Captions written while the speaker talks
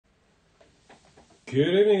Good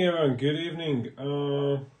evening, everyone. Good evening.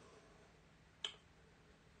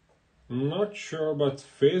 Not sure, but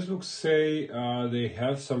Facebook say they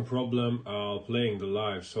have some problem playing the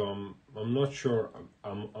live. So I'm not sure.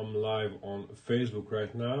 I'm live on Facebook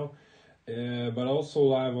right now, but also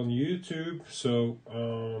live on YouTube. So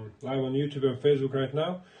live on YouTube and Facebook right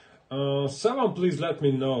now. Someone please let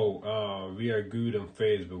me know we are good on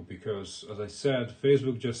Facebook, because as I said,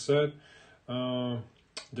 Facebook just said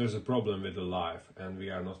there's a problem with the live and we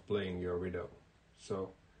are not playing your video.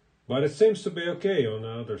 So, but it seems to be okay on the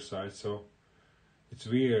other side, so it's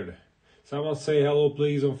weird. Someone say hello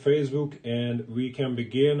please on Facebook and we can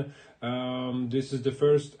begin. This is the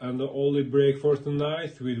first and the only break for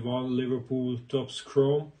tonight with one Liverpool Tops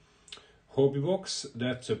Chrome hobby box.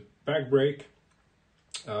 That's a pack break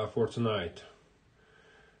for tonight.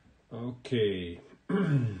 Okay.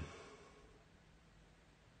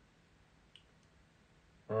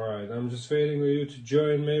 Alright, I'm just waiting for you to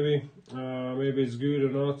join. Maybe it's good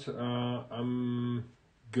or not. I'm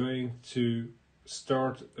going to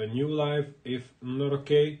start a new live if not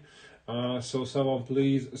okay. So someone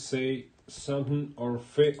please say something or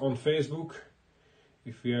on Facebook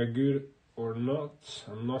if we are good or not.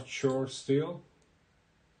 I'm not sure still.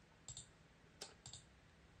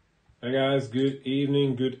 Hey guys, good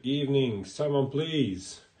evening, good evening. Someone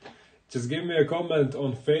please just give me a comment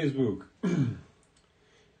on Facebook.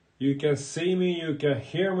 You can see me, you can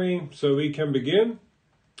hear me, so we can begin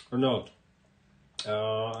or not.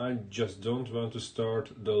 I just don't want to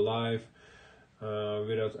start the live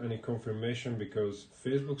without any confirmation, because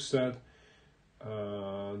Facebook said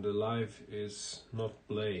the live is not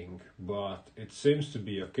playing, but it seems to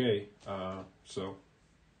be okay. So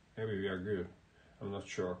maybe we are good. I'm not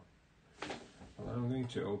sure. Well, I'm going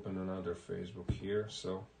to open another Facebook here,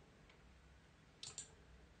 so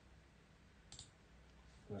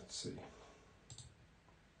let's see.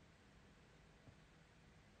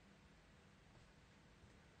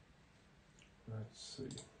 Let's see.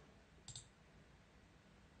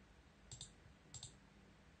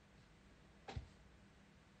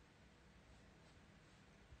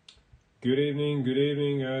 Good evening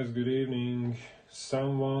guys, good evening.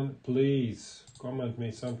 Someone please comment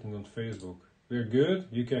me something on Facebook. We're good?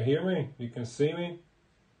 You can hear me? You can see me?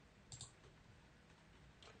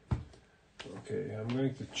 Okay, I'm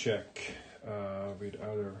going to check with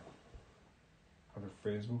other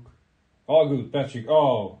Facebook. All good, Patrick.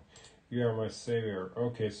 Oh, you are my savior.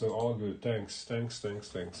 Okay, so all good. Thanks.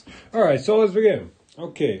 All right, so let's begin.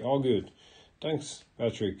 Okay, all good. Thanks,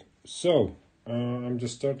 Patrick. So I'm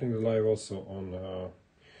just starting the live also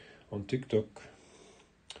on TikTok.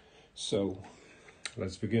 So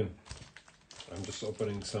let's begin. I'm just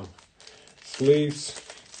opening some sleeves.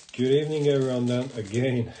 Good evening, everyone. Then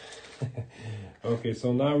again. Okay,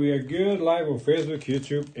 so now we are good live on Facebook,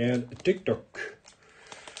 YouTube, and TikTok.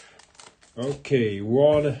 Okay,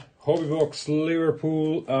 one hobby box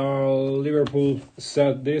Liverpool. Liverpool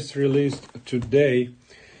set this released today.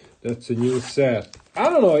 That's a new set. I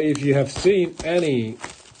don't know if you have seen any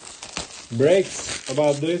breaks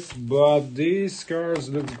about this, but these cards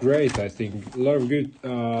look great. I think a lot of good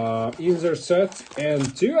insert sets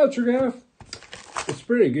and 2 autograph. It's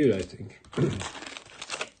pretty good, I think.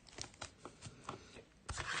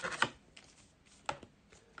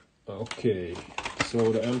 Okay,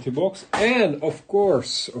 so the empty box, and of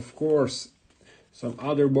course, some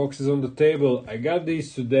other boxes on the table. I got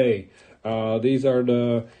these today. These are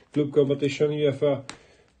the Club Competition UEFA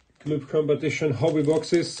Club Competition hobby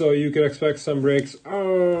boxes, so you can expect some breaks.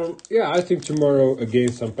 Yeah, I think tomorrow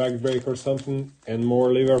again some pack break or something, and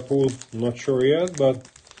more Liverpool. Not sure yet, but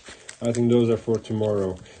I think those are for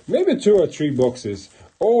tomorrow. Maybe 2 or 3 boxes,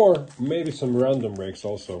 or maybe some random breaks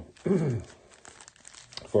also.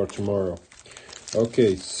 For tomorrow.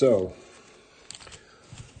 Okay, so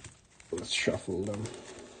let's shuffle them.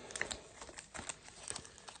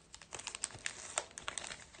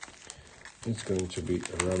 It's going to be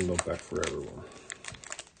a random pack for everyone.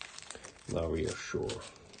 Now we are sure.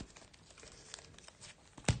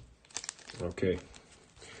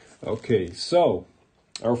 Okay, so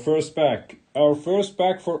our first pack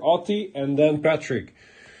for Otti and then Patrick.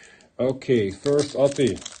 Okay, first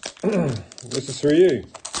Otti. This is for you.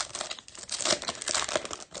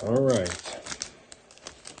 All right.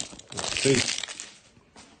 Let's see.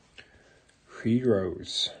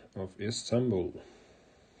 Heroes of Istanbul.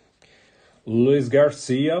 Luis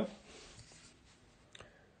Garcia.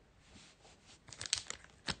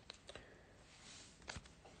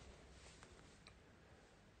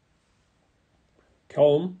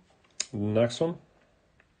 Calm. Next one.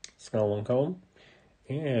 Calm.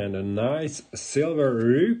 And a nice silver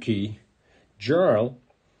rookie. Jarl.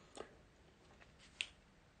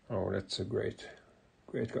 Oh, that's a great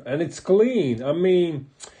card. And it's clean. I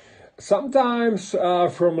mean, sometimes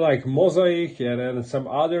from like Mosaic and then some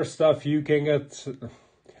other stuff you can get.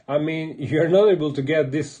 I mean, you're not able to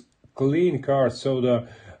get this clean card, so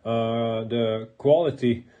the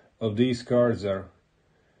quality of these cards are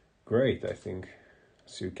great, I think,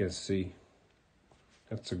 as you can see.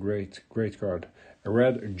 That's a great card. A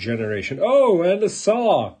red generation. Oh, and a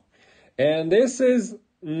Salah. And this is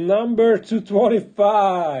number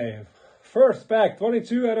 225. First pack,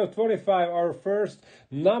 22 out of 25, our first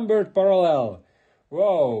numbered parallel.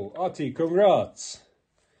 Whoa, Ati, congrats.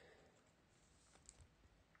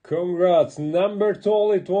 Congrats, number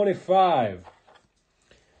totally 25.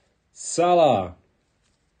 Salah.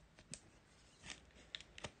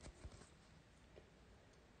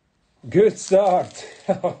 Good start.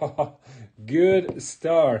 Good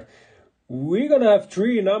start. We're gonna have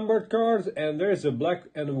 3 numbered cards, and there's a black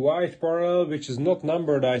and white parallel, which is not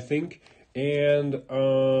numbered, I think, and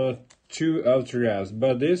 2 ultras.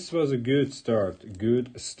 But this was a good start.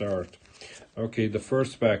 Good start. Okay, the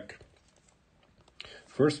first pack.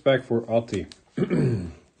 First pack for Ati.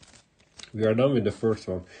 We are done with the first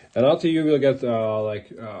one. And Ati, you will get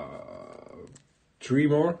 3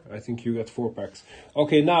 more. I think you got 4 packs.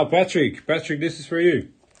 Okay, now Patrick. Patrick, this is for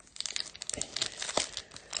you.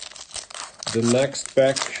 The next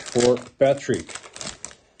pack for Patrick.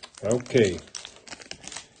 Okay.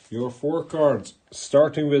 Your 4 cards,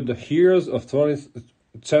 starting with the Heroes of 20th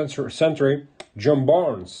Century, John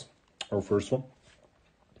Barnes, our first one.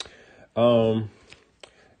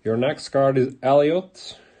 Your next card is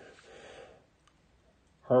Elliot.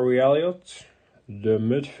 Harvey Elliott, the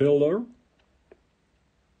midfielder.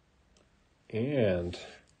 And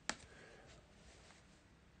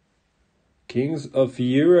Kings of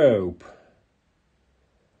Europe,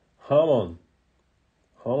 Hammond,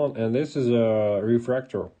 and this is a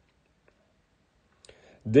refractor.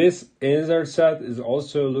 This insert set is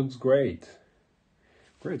also looks great.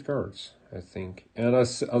 Great cards, I think. And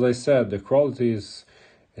as I said, the quality is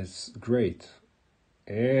great.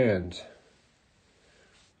 And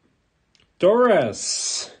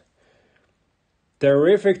Torres.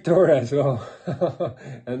 Terrific Torres. Oh.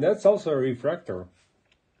 And that's also a refractor.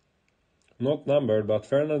 Not numbered, but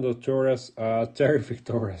Fernando Torres, Terrific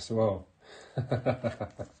Torres. Wow.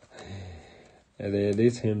 And they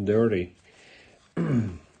did him dirty.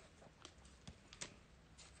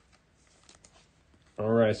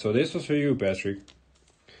 Alright, so this was for you, Patrick.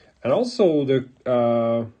 And also the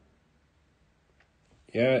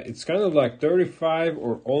it's kind of like 35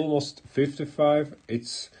 or almost 55.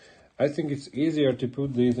 I think it's easier to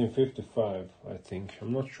put these in 55, I think.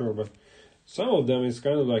 I'm not sure, but some of them is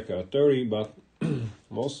kind of like 30, but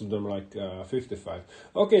most of them like 55.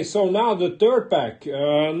 Okay, so now the third pack,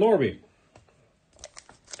 Norby.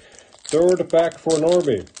 Third pack for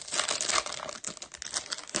Norby.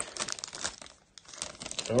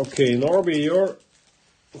 Okay, Norby, your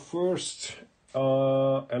first,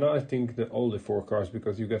 and I think all the 4 cards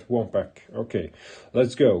because you get 1 pack. Okay,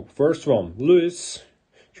 let's go. First one, Luis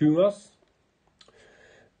Chumas.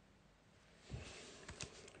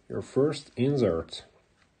 Your first insert.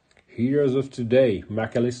 Heroes of Today,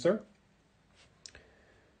 McAllister.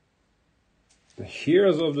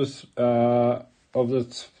 Heroes of this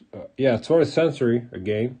 20th Century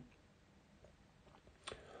again.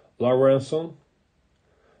 Lawrenson.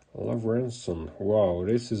 Wow,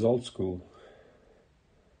 this is old school.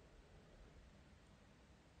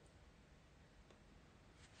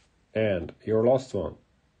 And your last one.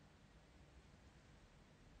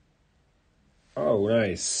 Oh,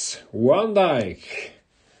 nice. Van Dijk.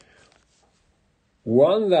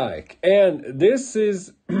 And this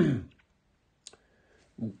is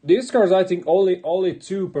these cards, I think only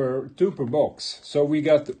two per box. So we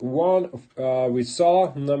got one we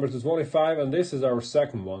saw number 225, and this is our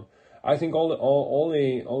second one. I think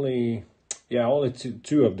only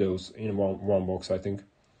two of those in one box. I think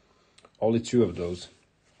only 2 of those.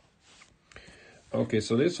 Okay,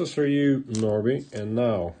 so this was for you, Norby, and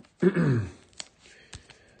now the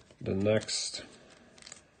next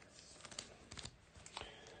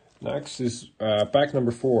is pack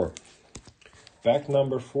number 4. Pack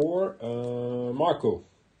number 4, Marco.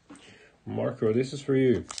 Marco, this is for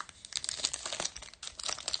you.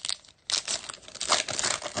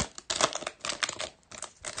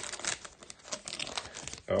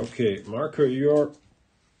 Okay, Marco, your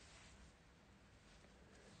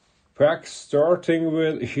pack starting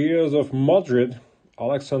with Heroes of Madrid,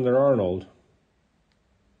 Alexander-Arnold.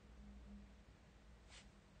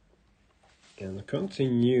 And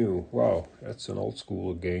continue. Wow, that's an old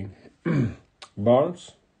school game.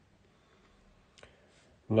 Barnes.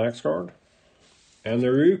 Next card. And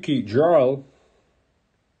the rookie, Jarl.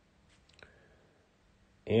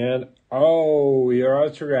 And, oh, your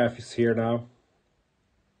autograph is here now.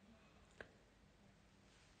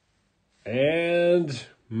 And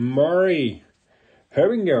Murray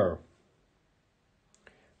Herringer.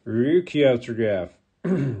 Rookie autograph.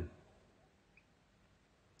 And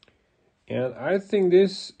I think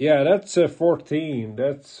this, yeah, that's a 14.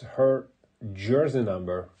 That's her jersey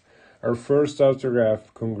number. Our first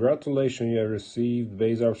autograph. Congratulations, you have received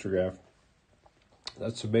base autograph.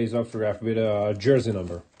 That's a base autograph with a jersey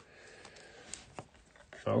number.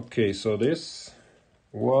 Okay, so this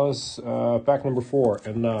was pack number 4,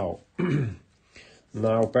 and now,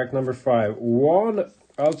 now pack number 5. 1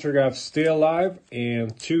 autograph still live,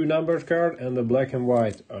 and 2 numbered card, and the black and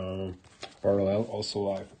white parallel also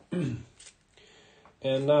live.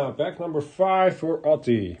 And now pack number 5 for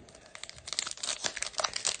Otti.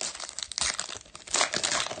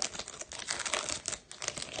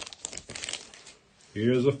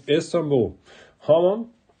 Heroes of Istanbul. Haman.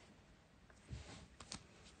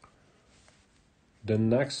 The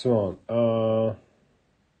next one.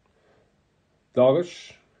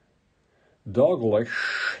 Douglas.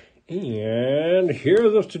 And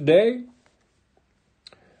Heroes of Today.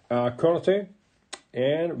 Konate.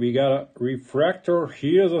 And we got a refractor.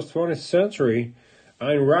 Heroes of 20th Century.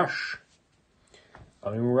 Ein Rush.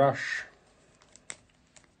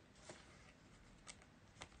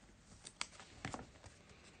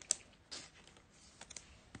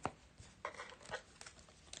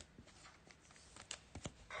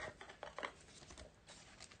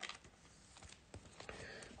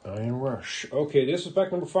 Okay, this is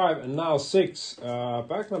pack number 5, and now 6.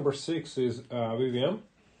 Pack number 6 is Vivian.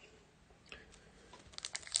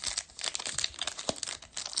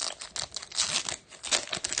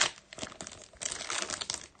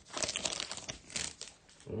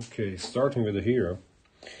 Okay, starting with the hero.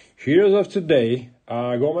 Heroes of Today,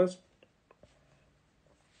 Gomez.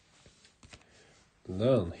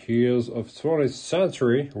 Then Heroes of 20th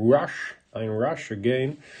Century, Rush. Ein Rush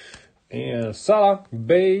again. And Salah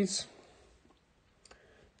Base,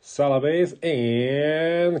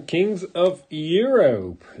 and Kings of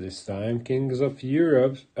Europe. This time, Kings of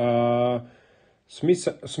Europe,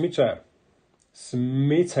 Smither.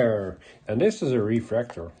 And this is a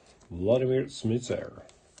refractor, Vladimir Smither.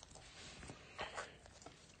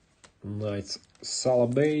 Nice Salah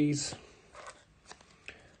Base.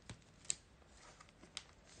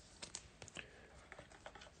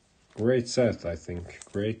 Great set, I think.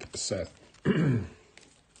 Great set. And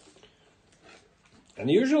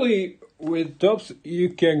usually with tops you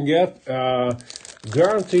can get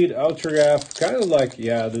guaranteed autograph, kind of like,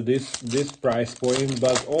 yeah, this price point,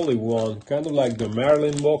 but only one. Kind of like the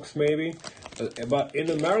Maryland box maybe. But in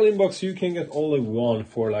the Maryland box you can get only one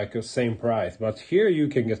for like the same price. But here you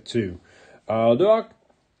can get 2. Dog,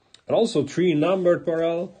 and also 3 numbered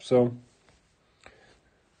parallel. So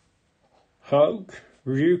Hulk.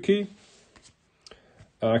 Ryuki,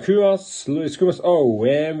 Kumas, Luis Kumas. Oh,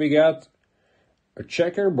 and we got a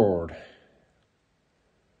checkerboard.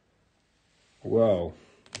 Wow,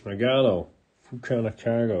 Nagano, Fukana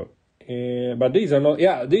Cargo. But these are not.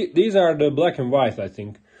 Yeah, these are the black and white, I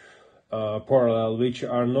think, parallel, which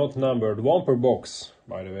are not numbered. 1 per box,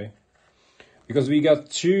 by the way, because we got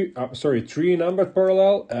 3 numbered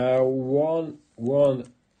parallel. One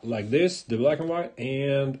like this, the black and white,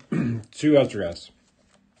 and 2 autographs.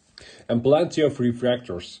 And plenty of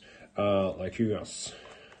refractors, like you guys.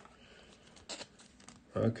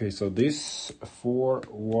 Okay, so this 4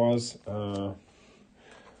 was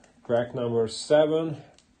pack number 7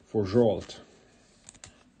 for Jolt.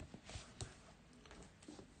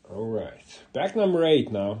 Alright, pack number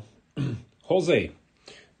 8 now. Jose.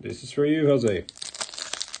 This is for you, Jose.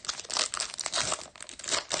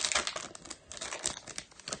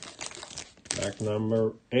 Pack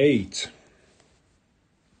number 8.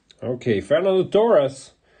 Okay, Fernando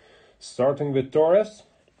Torres, starting with Torres.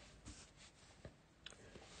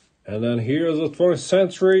 And then Heroes of 20th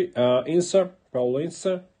Century, Insa, Paulo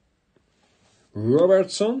Insa,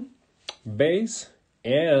 Robertson, Base,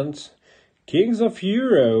 and Kings of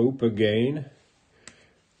Europe again.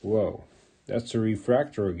 Whoa, that's a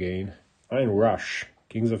refractor again. Ein Rush,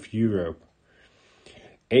 Kings of Europe.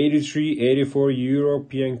 83-84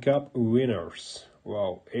 European Cup winners.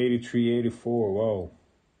 Wow, 83-84, wow.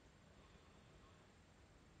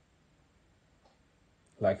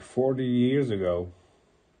 Like 40 years ago.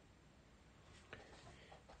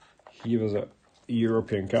 He was a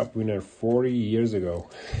European Cup winner 40 years ago.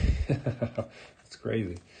 That's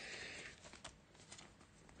crazy.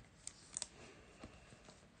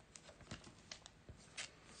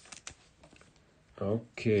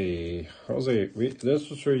 Okay, Jose, this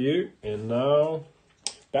was for you. And now,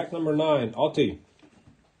 pack number 9, Otti.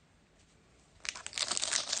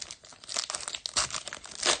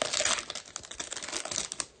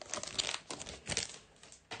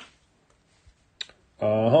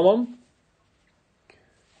 Haman.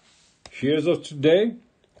 Here's of today,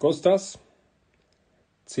 Kostas.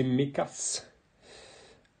 Tsimikas.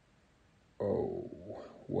 Oh,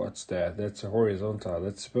 what's that? That's a horizontal.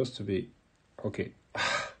 That's supposed to be... Okay.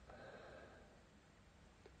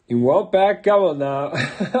 In one pack, come on now.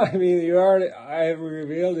 I mean, I have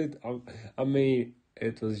revealed it. I mean,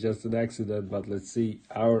 it was just an accident, but let's see.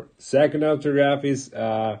 Our second autograph is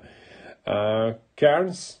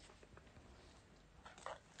Cairns.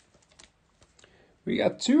 We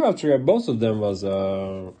got 2 autographs. Both of them was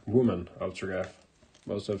woman autograph.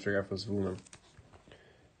 Most autograph was woman.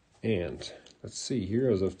 And let's see,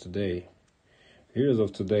 Heroes of Today. Heroes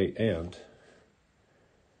of Today, and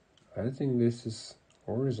I think this is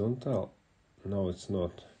horizontal. No, it's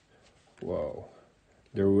not. Wow.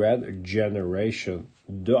 The Red Generation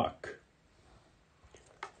Duck.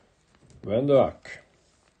 Van Duck.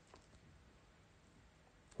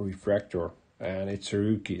 Refractor. And it's a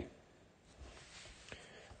rookie.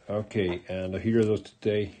 Okay, and the Heroes of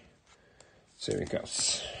Today,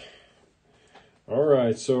 Tsimikas.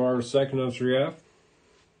 Alright, so our second autograph,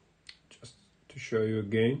 just to show you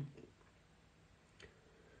again.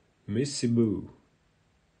 Missibo.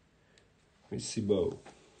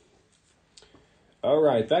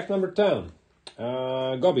 Alright, pack number 10.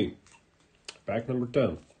 Gobi. Pack number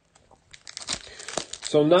 10.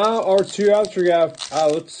 So now our 2 autographs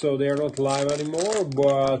out, so they are not live anymore,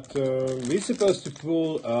 but we're supposed to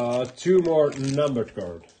pull 2 more numbered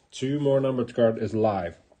cards. 2 more numbered cards is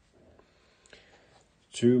live.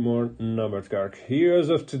 2 more numbered cards. Heroes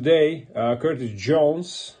of Today, Curtis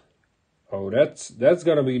Jones. Oh, that's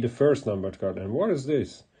gonna be the first numbered card. And what is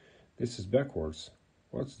this? This is backwards.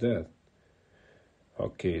 What's that?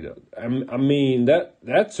 Okay, I mean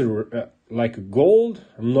that's like a gold.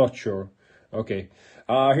 I'm not sure. Okay,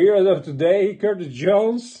 Heroes of Today, Curtis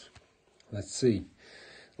Jones. Let's see.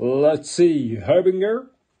 Herbinger,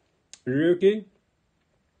 rookie.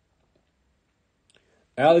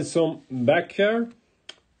 Alison Becker.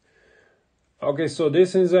 Okay, so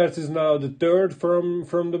this insert is now the 3rd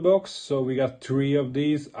from the box. So we got 3 of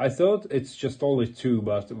these. I thought it's just only 2,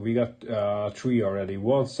 but we got 3 already.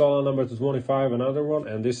 One solid number to 25, another one,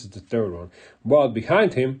 and this is the 3rd one. But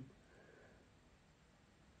behind him,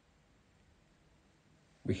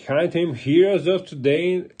 Heroes of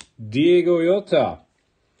Today, Diego Jota.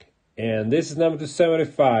 And this is number to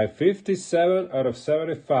 75, 57 out of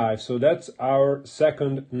 75. So that's our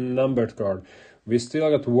second numbered card. We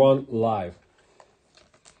still got 1 live.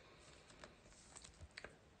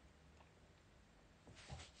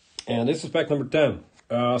 And this is pack number 10.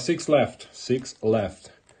 6 left. 6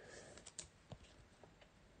 left.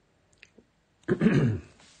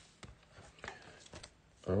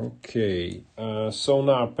 Okay. So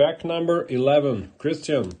now pack number 11.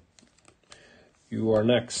 Christian, you are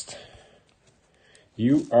next.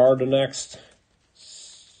 You are the next.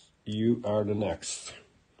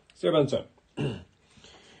 Seven.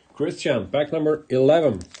 Christian, pack number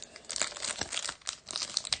 11.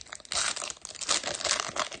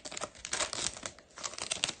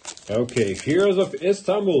 Okay, Heroes of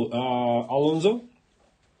Istanbul, Alonso.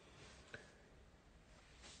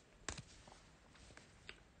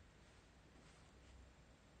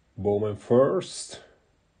 Bowman first.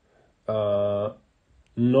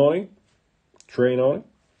 Noni. Trey Noni.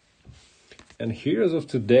 And Heroes of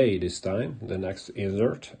Today this time, the next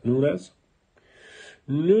insert, Nunes,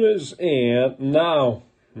 and now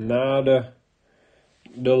the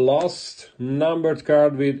last numbered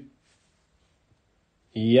card with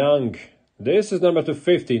Young. This is number to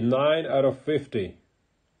 50, 9 out of 50.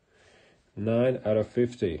 9 out of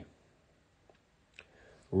 50.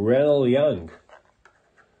 Renal Young,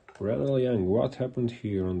 what happened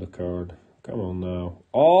here on the card? Come on now.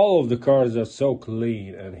 All of the cards are so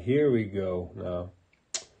clean, and here we go now.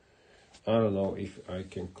 I don't know if I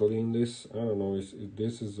can clean this. I don't know if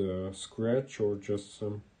this is a scratch or just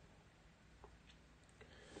some...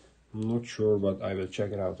 I'm not sure, but I will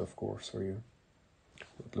check it out, of course, for you.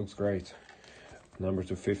 It looks great. Number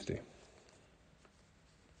to 50.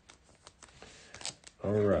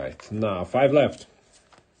 Alright, now 5 left.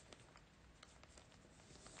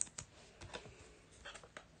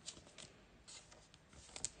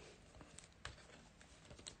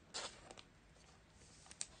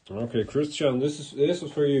 Okay, Christian, this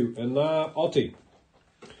is for you. And now Otti.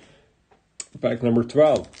 Pack number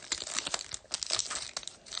 12.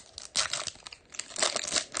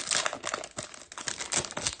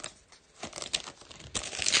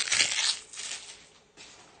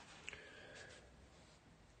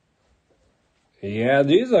 Yeah,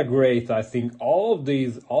 these are great. I think all of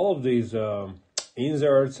these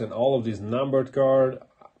inserts and all of these numbered card.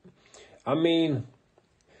 I mean,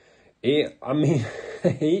 I mean,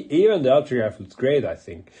 even the autograph looks great. I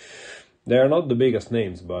think they are not the biggest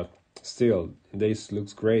names, but still, this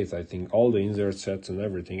looks great. I think all the insert sets and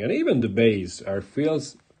everything, and even the base are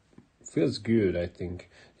feels good. I think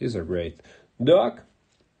these are great. Doc,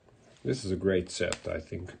 this is a great set. I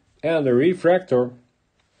think, and the refractor.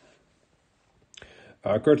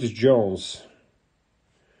 Curtis Jones,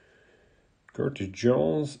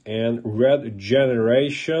 and Red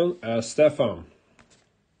Generation, Stefan.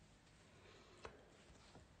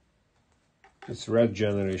 This Red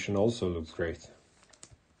Generation also looks great.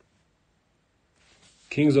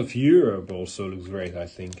 Kings of Europe also looks great, I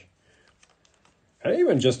think. And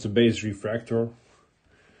even just the base refractor.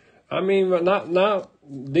 I mean, not now.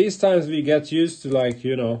 These times we get used to, like,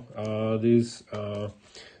 you know, these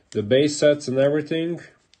the base sets and everything.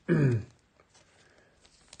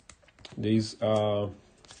 These club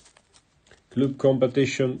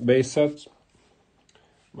competition base sets.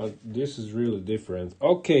 But this is really different.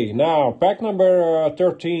 Okay, now pack number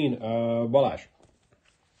 13, Balázs.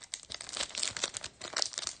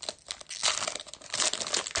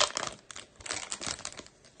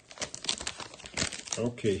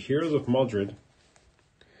 Okay, Heroes of Madrid.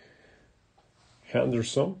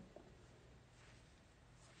 Henderson.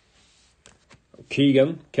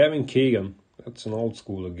 Kevin Keegan. That's an old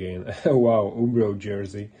school again. Wow, Umbro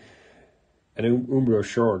jersey. And Umbro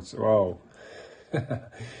shorts. Wow.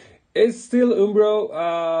 Is still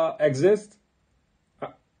Umbro exist?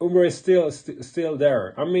 Umbro is still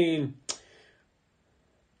there. I mean,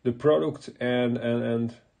 the product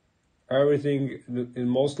and everything is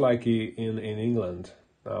most likely in England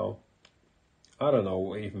now. I don't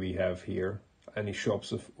know if we have here any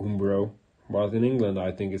shops of Umbro, but in England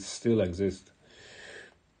I think it still exists.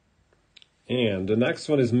 And the next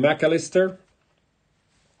one is McAllister.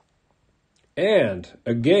 And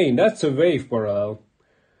again, that's a wave parallel.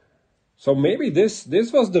 So maybe this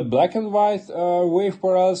was the black and white wave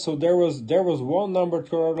parallel. So there was one numbered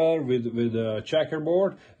parallel with a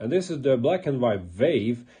checkerboard, and this is the black and white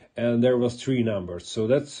wave, and there was 3 numbers. So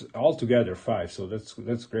that's altogether 5. So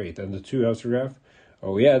that's great. And the 2 autograph.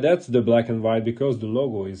 Oh yeah, that's the black and white because the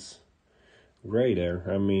logo is gray there.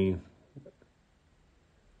 I mean,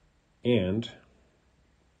 and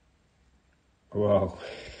wow,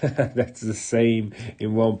 that's the same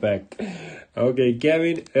in one pack. Okay,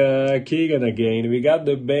 Kevin Keegan again. We got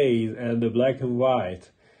the base and the black and white,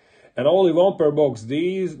 and only 1 per box.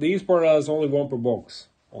 These parallels only 1 per box.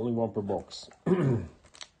 Only 1 per box.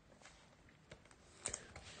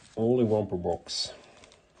 Only 1 per box.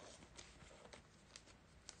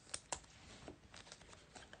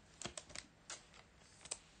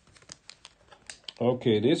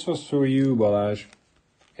 Okay, this was for you, Balázs.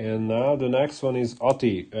 And now the next one is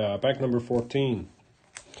Oti, pack number 14.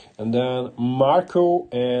 And then Marco,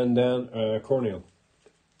 and then Cornel.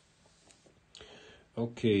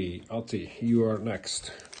 Okay, Oti, you are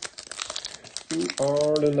next. You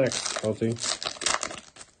are the next, Oti.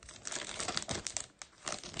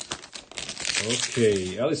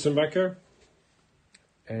 Okay, Alison Becker.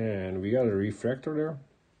 And we got a refractor there.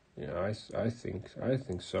 Yeah, I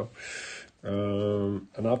think so.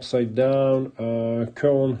 An upside down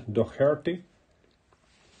Cone Doherty.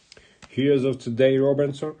 Heroes of Today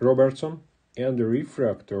Robertson, and the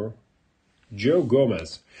refractor Joe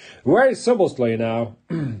Gomez. Where is Soboslai now?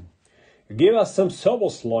 Give us some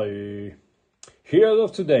Soboslai. Heroes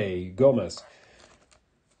of Today Gomez.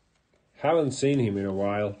 Haven't seen him in a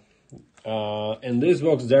while. In this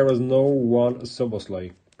box there was no one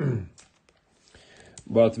Soboslai.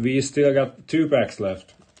 But we still got 2 packs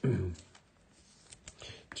left.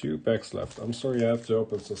 2 packs left. I'm sorry I have to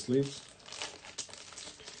open some sleeves.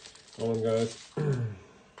 Hold on, guys.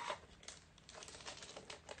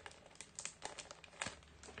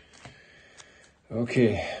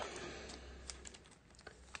 Okay.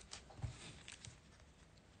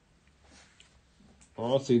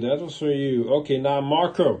 Let's see, that was for you. Okay, now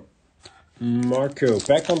Marco,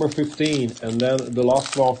 pack number 15, and then the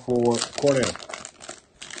last one for Cornel.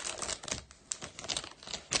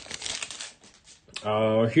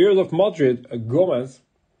 Heroes of Madrid, Gomez.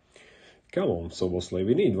 Come on, Soboslai.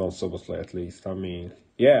 We need 1 Soboslai at least. I mean,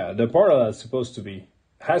 yeah, the parallel is supposed to be.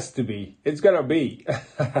 Has to be. It's gonna be.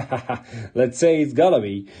 Let's say it's gonna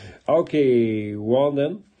be. Okay, 1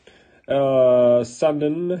 then.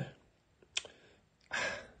 Sandon.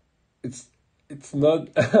 It's not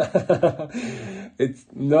it's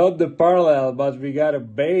not the parallel, but we got a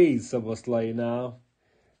base Soboslai now.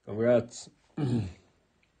 Congrats.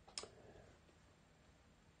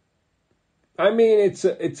 I mean, it's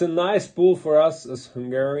a nice pool for us as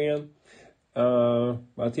Hungarian,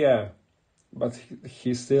 but yeah, but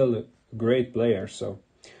he's still a great player. So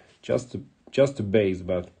just a base,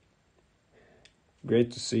 but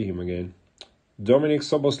great to see him again. Dominic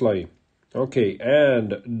Soboslai. Okay,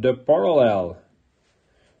 and the parallel.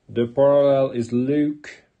 The parallel is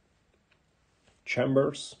Luke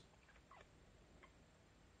Chambers.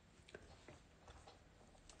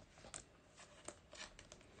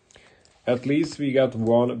 At least we got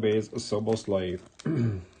one base Soboslai.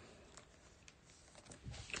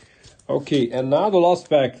 Okay, and now the last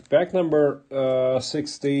pack. Pack number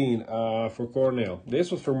 16 for Cornell.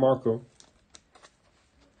 This was for Marco.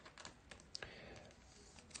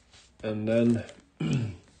 And then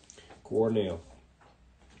Cornell.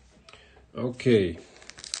 Okay.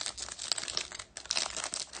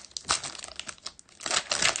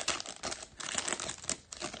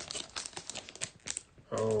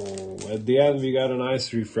 Oh, at the end we got a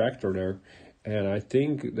nice refractor there. And I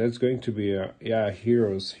think that's going to be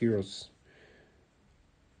Heroes.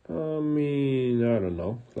 I mean, I don't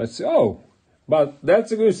know. Let's see. Oh, but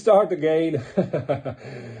that's a good start again.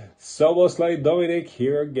 Soboslai Dominic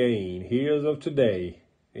here again. Heroes of today.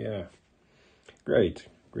 Yeah. Great.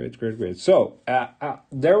 So,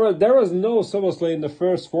 there was no Soboslai in the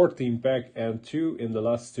first 14 pack and 2 in the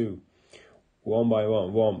last 2. One by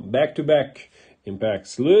one. Back to back in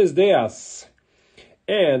packs. Luis Diaz.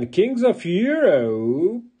 And Kings of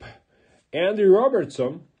Europe. Andy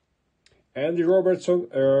Robertson,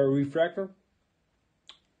 refractor.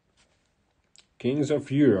 Kings of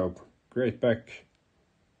Europe, great pack.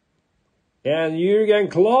 And Jurgen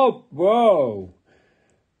Klopp, whoa.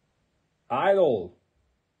 Idol.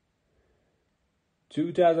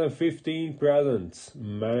 2015 presents,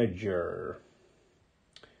 manager.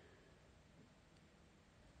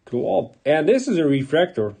 Klopp. And this is a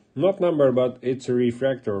refractor, not number, but it's a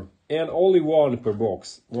refractor. And only one per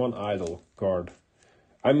box, one idol card.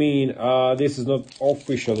 I mean, this is not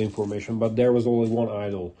official information, but there was only one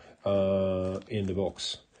idol in the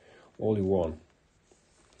box. Only one.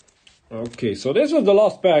 Okay, so this was the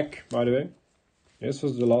last pack, by the way. This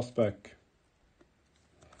was the last pack.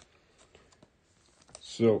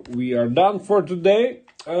 So we are done for today.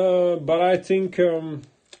 But I think,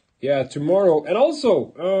 tomorrow. And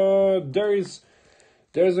also,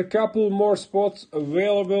 there's a couple more spots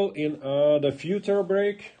available in the future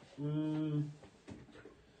break.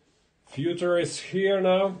 Future is here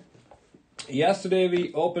now. Yesterday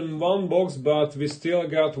we opened one box, but we still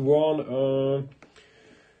got one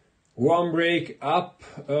break up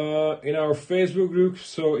in our Facebook group.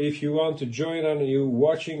 So if you want to join and you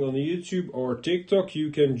watching on YouTube or TikTok, you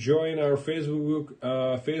can join our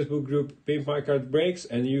Facebook group PimpMyCard Breaks,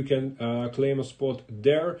 and you can claim a spot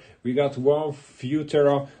there. We got one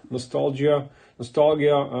Futura nostalgia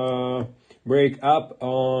break up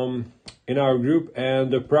in our group,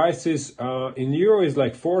 and the prices in euro is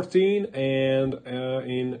like 14, and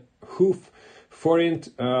in HUF forint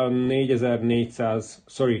 4400,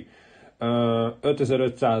 sorry,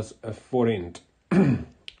 5500 forint.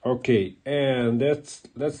 Okay, and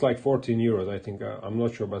that's like 14 euros, I think. I'm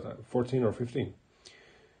not sure, but 14 or 15.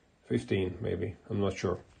 15 maybe, I'm not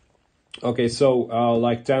sure. Okay, so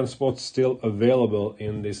like 10 spots still available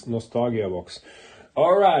in this nostalgia box.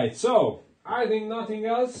 All right, so I think nothing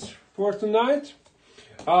else for tonight.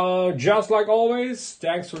 Just like always,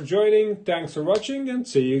 thanks for joining, thanks for watching, and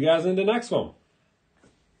see you guys in the next one.